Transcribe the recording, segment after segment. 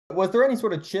was there any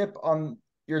sort of chip on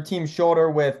your team's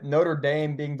shoulder with Notre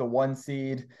Dame being the 1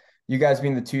 seed, you guys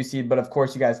being the 2 seed, but of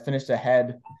course you guys finished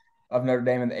ahead of Notre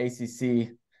Dame in the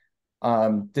ACC.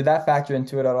 Did that factor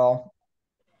into it at all?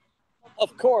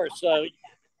 Of course,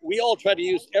 we all try to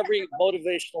use every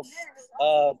motivational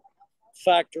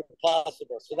factor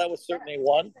possible. So that was certainly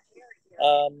one.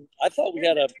 I thought we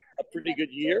had a pretty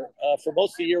good year. For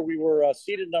most of the year, we were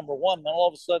seeded number one. Then all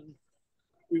of a sudden,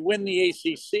 we win the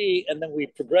ACC, and then we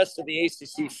progress to the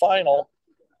ACC final.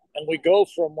 And we go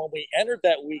from when we entered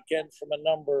that weekend from a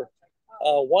number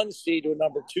 1 seed to a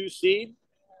number 2 seed.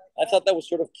 I thought that was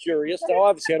sort of curious. Now,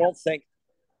 obviously, I don't think,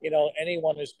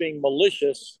 anyone is being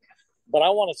malicious, but I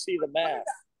want to see the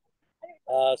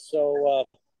math. So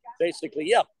basically,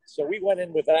 yeah. So we went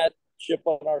in with that chip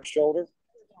on our shoulder.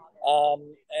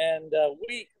 And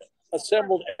we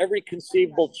assembled every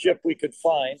conceivable chip we could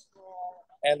find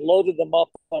and loaded them up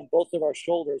on both of our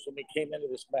shoulders when we came into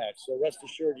this match. So rest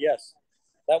assured, yes,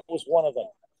 that was one of them.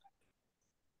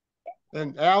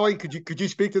 And Allie, could you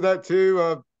speak to that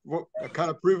too? What kind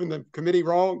of proving the committee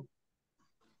wrong?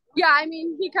 Yeah, I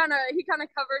mean, he kind of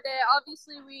covered it.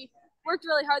 Obviously, we worked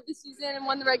really hard this season and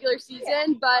won the regular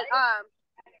season, but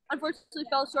unfortunately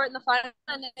fell short in the final.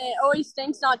 And it always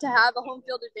stinks not to have a home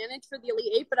field advantage for the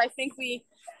Elite Eight, but I think we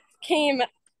came.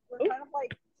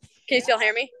 Can you still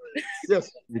hear me? Yes,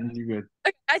 you're good.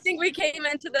 I think we came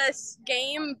into this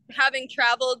game having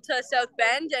traveled to South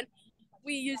Bend, and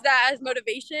we used that as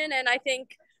motivation. And I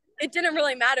think it didn't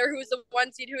really matter who was the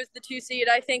 1 seed, who was the 2 seed.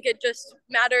 I think it just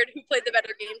mattered who played the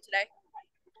better game today.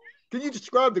 Can you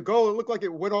describe the goal? It looked like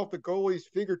it went off the goalie's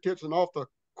fingertips and off the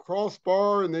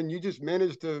crossbar, and then you just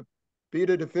managed to beat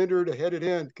a defender to head it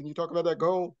in. Can you talk about that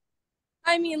goal?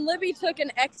 I mean, Libby took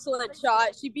an excellent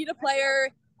shot. She beat a player,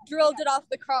 drilled it off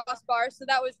the crossbar, so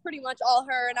that was pretty much all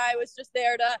her, and I was just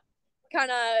there to kind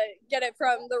of get it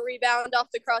from the rebound off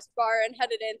the crossbar and head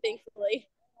it in, thankfully.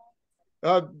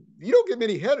 You don't get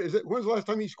many headers. When's the last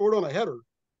time you scored on a header?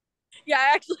 Yeah,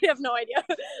 I actually have no idea.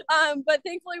 But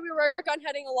thankfully we work on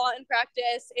heading a lot in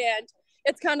practice, and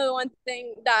it's kind of the one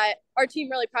thing that our team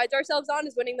really prides ourselves on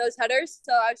is winning those headers.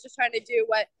 So I was just trying to do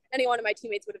what any one of my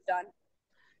teammates would have done.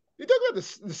 You talk about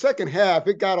the second half.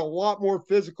 It got a lot more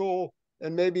physical,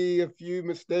 and maybe a few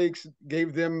mistakes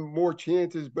gave them more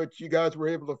chances, but you guys were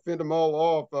able to fend them all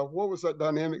off. What was that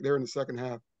dynamic there in the second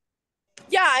half?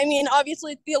 Yeah, I mean,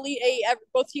 obviously the Elite Eight,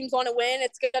 both teams want to win.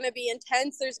 It's going to be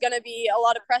intense. There's going to be a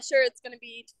lot of pressure. It's going to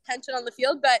be tension on the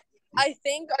field. But I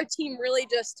think our team really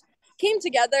just came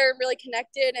together, really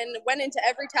connected, and went into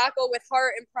every tackle with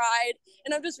heart and pride.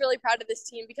 And I'm just really proud of this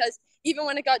team because even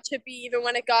when it got chippy, even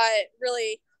when it got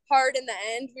really hard in the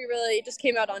end, we really just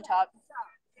came out on top.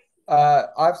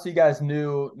 Obviously, you guys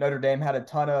knew Notre Dame had a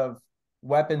ton of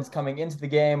weapons coming into the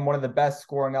game, one of the best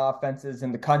scoring offenses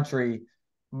in the country.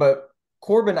 But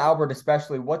Corbin Albert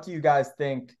especially, what do you guys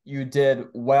think you did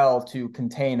well to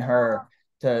contain her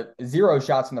to 0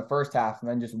 shots in the first half and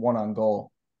then just 1 on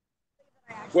goal?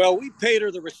 Well, we paid her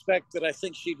the respect that I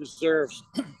think she deserves.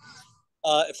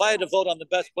 If I had to vote on the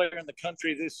best player in the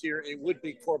country this year, it would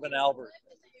be Corbin Albert.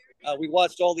 We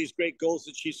watched all these great goals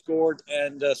that she scored.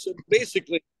 And so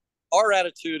basically our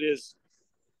attitude is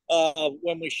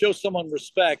when we show someone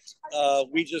respect,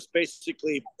 we just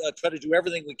basically try to do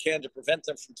everything we can to prevent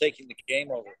them from taking the game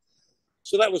over.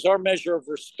 So that was our measure of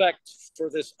respect for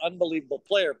this unbelievable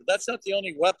player. But that's not the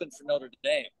only weapon for Notre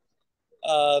Dame.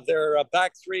 Their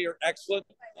back three are excellent,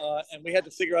 and we had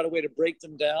to figure out a way to break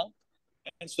them down.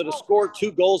 And so to score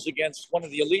 2 goals against one of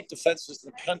the elite defenses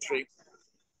in the country,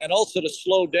 and also to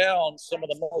slow down some of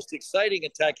the most exciting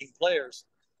attacking players.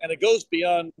 And it goes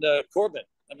beyond Corbin.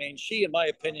 I mean, she, in my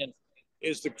opinion,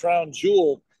 is the crown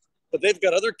jewel, but they've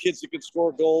got other kids that can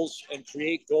score goals and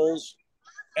create goals,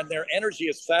 and their energy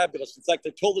is fabulous. In fact,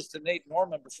 I told this to Nate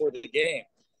Norman before the game.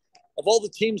 Of all the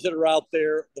teams that are out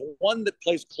there, the one that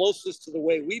plays closest to the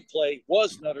way we play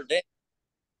was Notre Dame.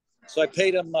 So I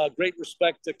paid them great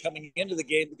respect coming into the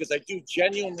game because I do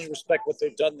genuinely respect what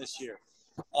they've done this year.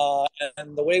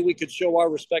 And the way we could show our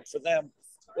respect for them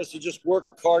was to just work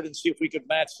hard and see if we could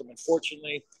match them.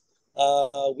 Unfortunately,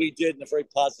 we did in a very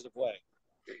positive way.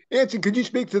 Anson, could you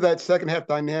speak to that second half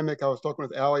dynamic I was talking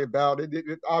with Allie about?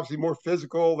 It obviously more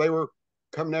physical. They were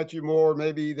coming at you more.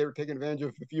 Maybe they were taking advantage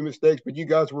of a few mistakes, but you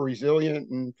guys were resilient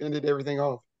and fended everything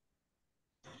off.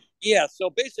 Yeah, so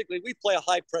basically we play a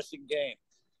high pressing game.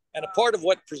 And a part of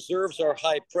what preserves our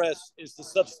high press is the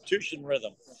substitution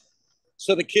rhythm.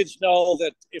 So the kids know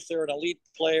that if they're an elite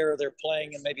player, they're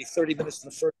playing in maybe 30 minutes in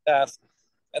the first half,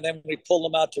 and then we pull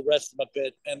them out to rest them a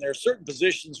bit. And there are certain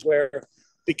positions where,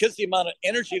 because the amount of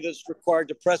energy that's required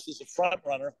to press as a front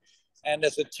runner and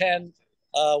as a 10,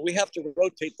 we have to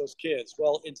rotate those kids.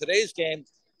 Well, in today's game,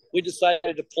 we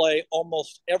decided to play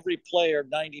almost every player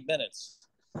 90 minutes.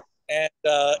 And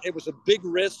it was a big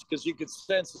risk because you could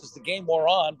sense as the game wore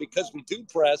on, because we do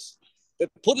press, that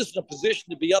put us in a position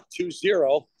to be up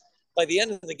 2-0. By the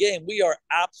end of the game, we are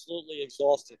absolutely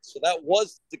exhausted. So that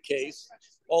was the case.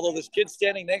 Although this kid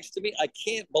standing next to me, I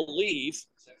can't believe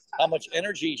how much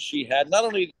energy she had. Not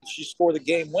only did she score the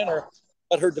game winner,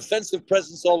 but her defensive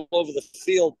presence all over the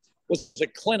field was a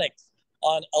clinic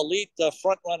on elite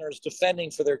front runners defending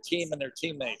for their team and their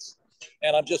teammates.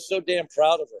 And I'm just so damn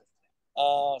proud of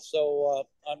her. So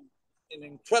I'm in an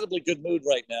incredibly good mood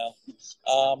right now.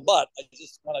 But I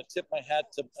just want to tip my hat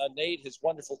to Nate, his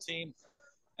wonderful team,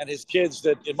 and his kids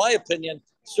that, in my opinion,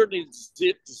 certainly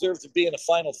deserve to be in the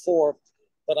Final Four.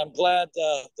 But I'm glad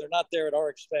they're not there at our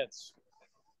expense.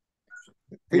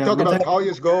 Can you talk about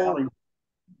Talia's goal?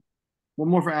 One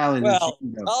more for Allie. Well,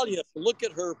 Talia, look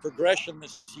at her progression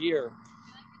this year.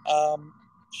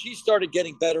 She started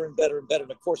getting better and better and better.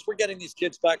 And, of course, we're getting these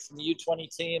kids back from the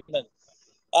U20 team. And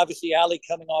obviously, Allie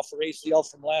coming off her ACL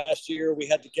from last year, we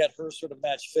had to get her sort of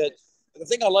match fit. And the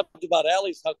thing I loved about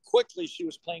Allie is how quickly she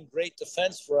was playing great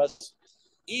defense for us,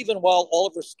 even while all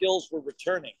of her skills were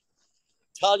returning.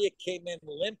 Talia came in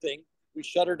limping. We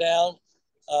shut her down.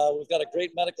 We've got a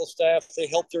great medical staff. They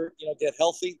helped her, get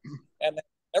healthy. And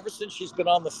ever since she's been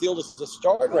on the field as a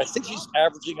starter, I think she's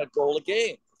averaging a goal a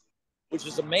game, which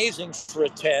is amazing for a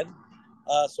 10.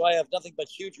 So I have nothing but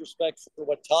huge respect for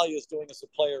what Talia is doing as a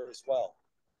player as well.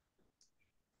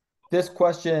 This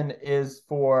question is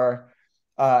for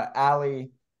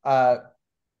Allie.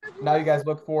 Now you guys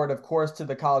look forward, of course, to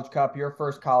the College Cup, your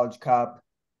first College Cup.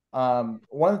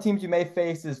 One of the teams you may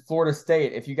face is Florida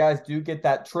State. If you guys do get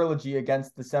that trilogy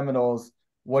against the Seminoles,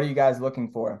 what are you guys looking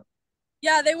for?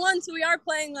 Yeah, they won, so we are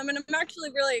playing them, and I'm actually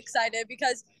really excited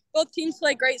because both teams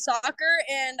play great soccer,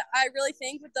 and I really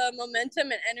think with the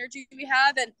momentum and energy we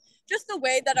have and just the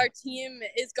way that our team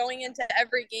is going into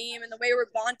every game and the way we're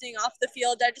bonding off the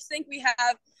field, I just think we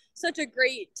have such a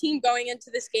great team going into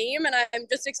this game, and I'm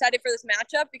just excited for this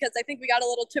matchup because I think we got a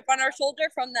little chip on our shoulder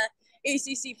from the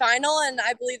ACC final, and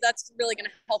I believe that's really going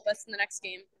to help us in the next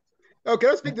game. Okay,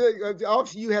 let's speak to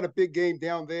obviously you had a big game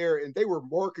down there, and they were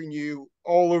marking you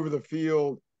all over the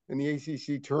field in the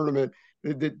ACC tournament.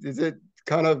 Does it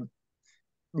kind of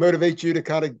motivate you to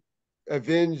kind of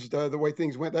avenge the way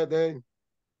things went that day?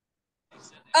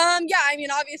 Yeah, I mean,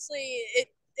 obviously,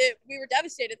 we were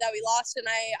devastated that we lost, and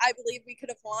I believe we could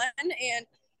have won, and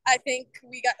I think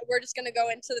we're just going to go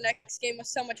into the next game with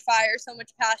so much fire, so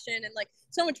much passion, and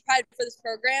so much pride for this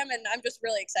program, and I'm just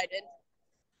really excited.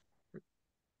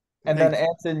 And then,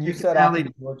 Anson, you said after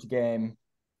the Georgia game.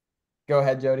 Go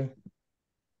ahead, Jody.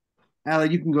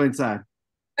 Allie, you can go inside.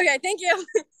 Okay, thank you.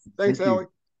 Thanks, Allie.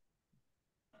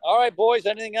 All right, boys.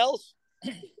 Anything else?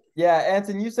 Yeah,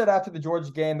 Anson, you said after the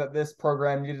Georgia game that this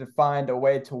program needed to find a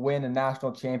way to win a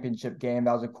national championship game.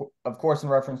 That was, of course, in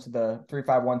reference to the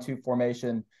 3-5-1-2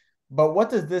 formation. But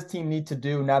what does this team need to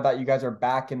do now that you guys are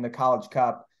back in the College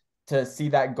Cup to see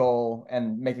that goal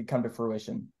and make it come to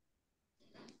fruition?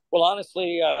 Well,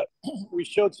 honestly, we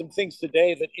showed some things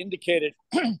today that indicated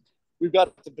we've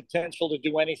got the potential to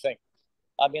do anything.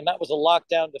 I mean, that was a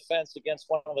lockdown defense against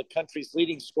one of the country's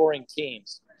leading scoring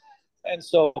teams. And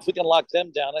so if we can lock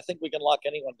them down, I think we can lock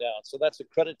anyone down. So that's a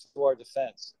credit to our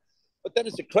defense. But then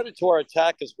it's a credit to our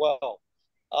attack as well,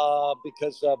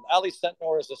 because Ali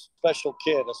Sentnor is a special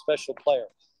kid, a special player.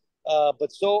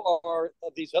 But so are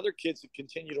these other kids who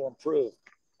continue to improve.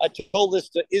 I told this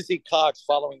to Izzy Cox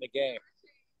following the game.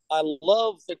 I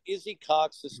love that Izzy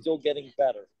Cox is still getting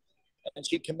better. And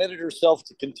she committed herself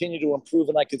to continue to improve,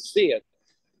 and I could see it.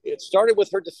 It started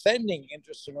with her defending,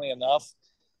 interestingly enough,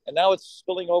 and now it's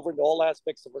spilling over into all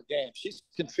aspects of her game. She's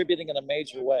contributing in a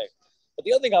major way. But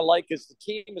the other thing I like is the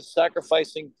team is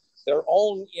sacrificing their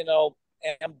own,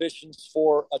 ambitions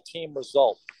for a team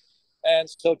result. And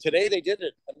so today they did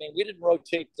it. I mean, we didn't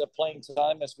rotate the playing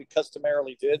time as we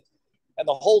customarily did. And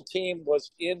the whole team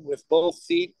was in with both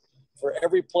feet for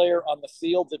every player on the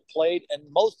field that played, and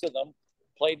most of them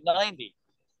played 90.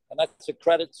 And that's a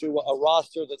credit to a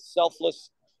roster that's selfless,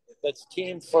 that's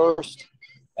team first.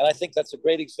 And I think that's a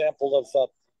great example of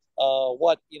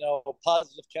what,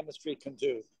 positive chemistry can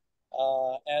do.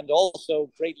 And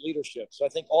also great leadership. So I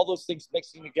think all those things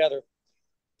mixing together,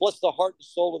 plus the heart and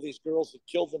soul of these girls that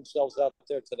killed themselves out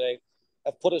there today,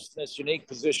 have put us in this unique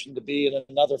position to be in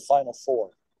another Final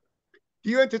Four. Do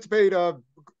you anticipate a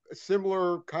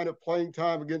similar kind of playing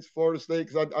time against Florida State?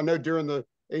 Because I know during the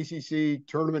ACC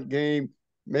tournament game,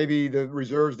 maybe the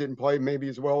reserves didn't play maybe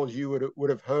as well as you would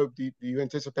have hoped. Do you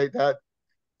anticipate that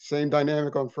same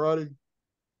dynamic on Friday?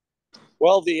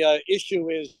 Well, the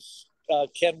issue is,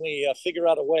 can we figure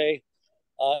out a way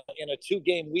in a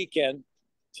 2-game weekend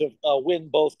to win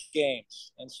both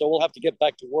games? And so we'll have to get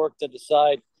back to work to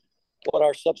decide what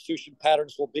our substitution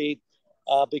patterns will be,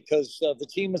 because the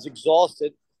team is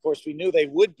exhausted. Of course, we knew they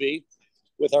would be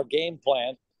with our game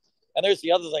plan. And there's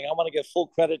the other thing. I want to give full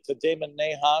credit to Damon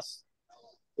Nahas,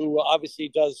 who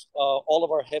obviously does all of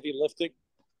our heavy lifting,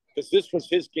 because this was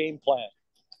his game plan,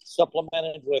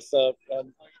 supplemented with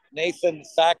Nathan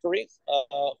Thackeray,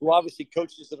 who obviously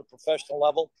coaches at a professional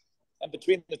level. And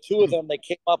between the two of them, they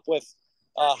came up with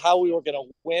how we were going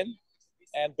to win.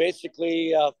 And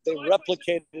basically, they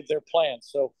replicated their plan.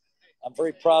 So I'm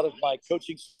very proud of my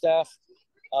coaching staff.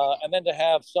 And then to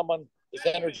have someone as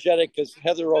energetic as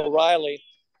Heather O'Reilly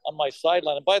on my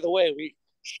sideline. And by the way, we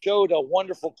showed a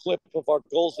wonderful clip of our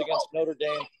goals against Notre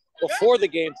Dame before the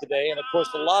game today. And of course,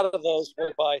 a lot of those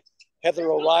were by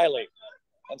Heather O'Reilly.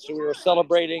 And so we were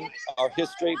celebrating our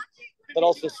history, but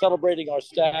also celebrating our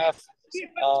staff.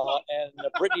 And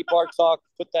Brittany Bartok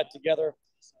put that together.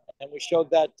 And we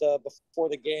showed that before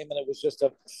the game, and it was just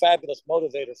a fabulous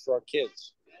motivator for our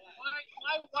kids.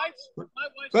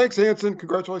 Thanks, Anson.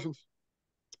 Congratulations.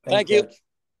 Thank you.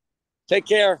 Take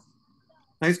care.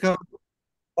 Thanks, Coach.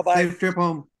 Bye-bye. Safe trip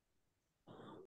home.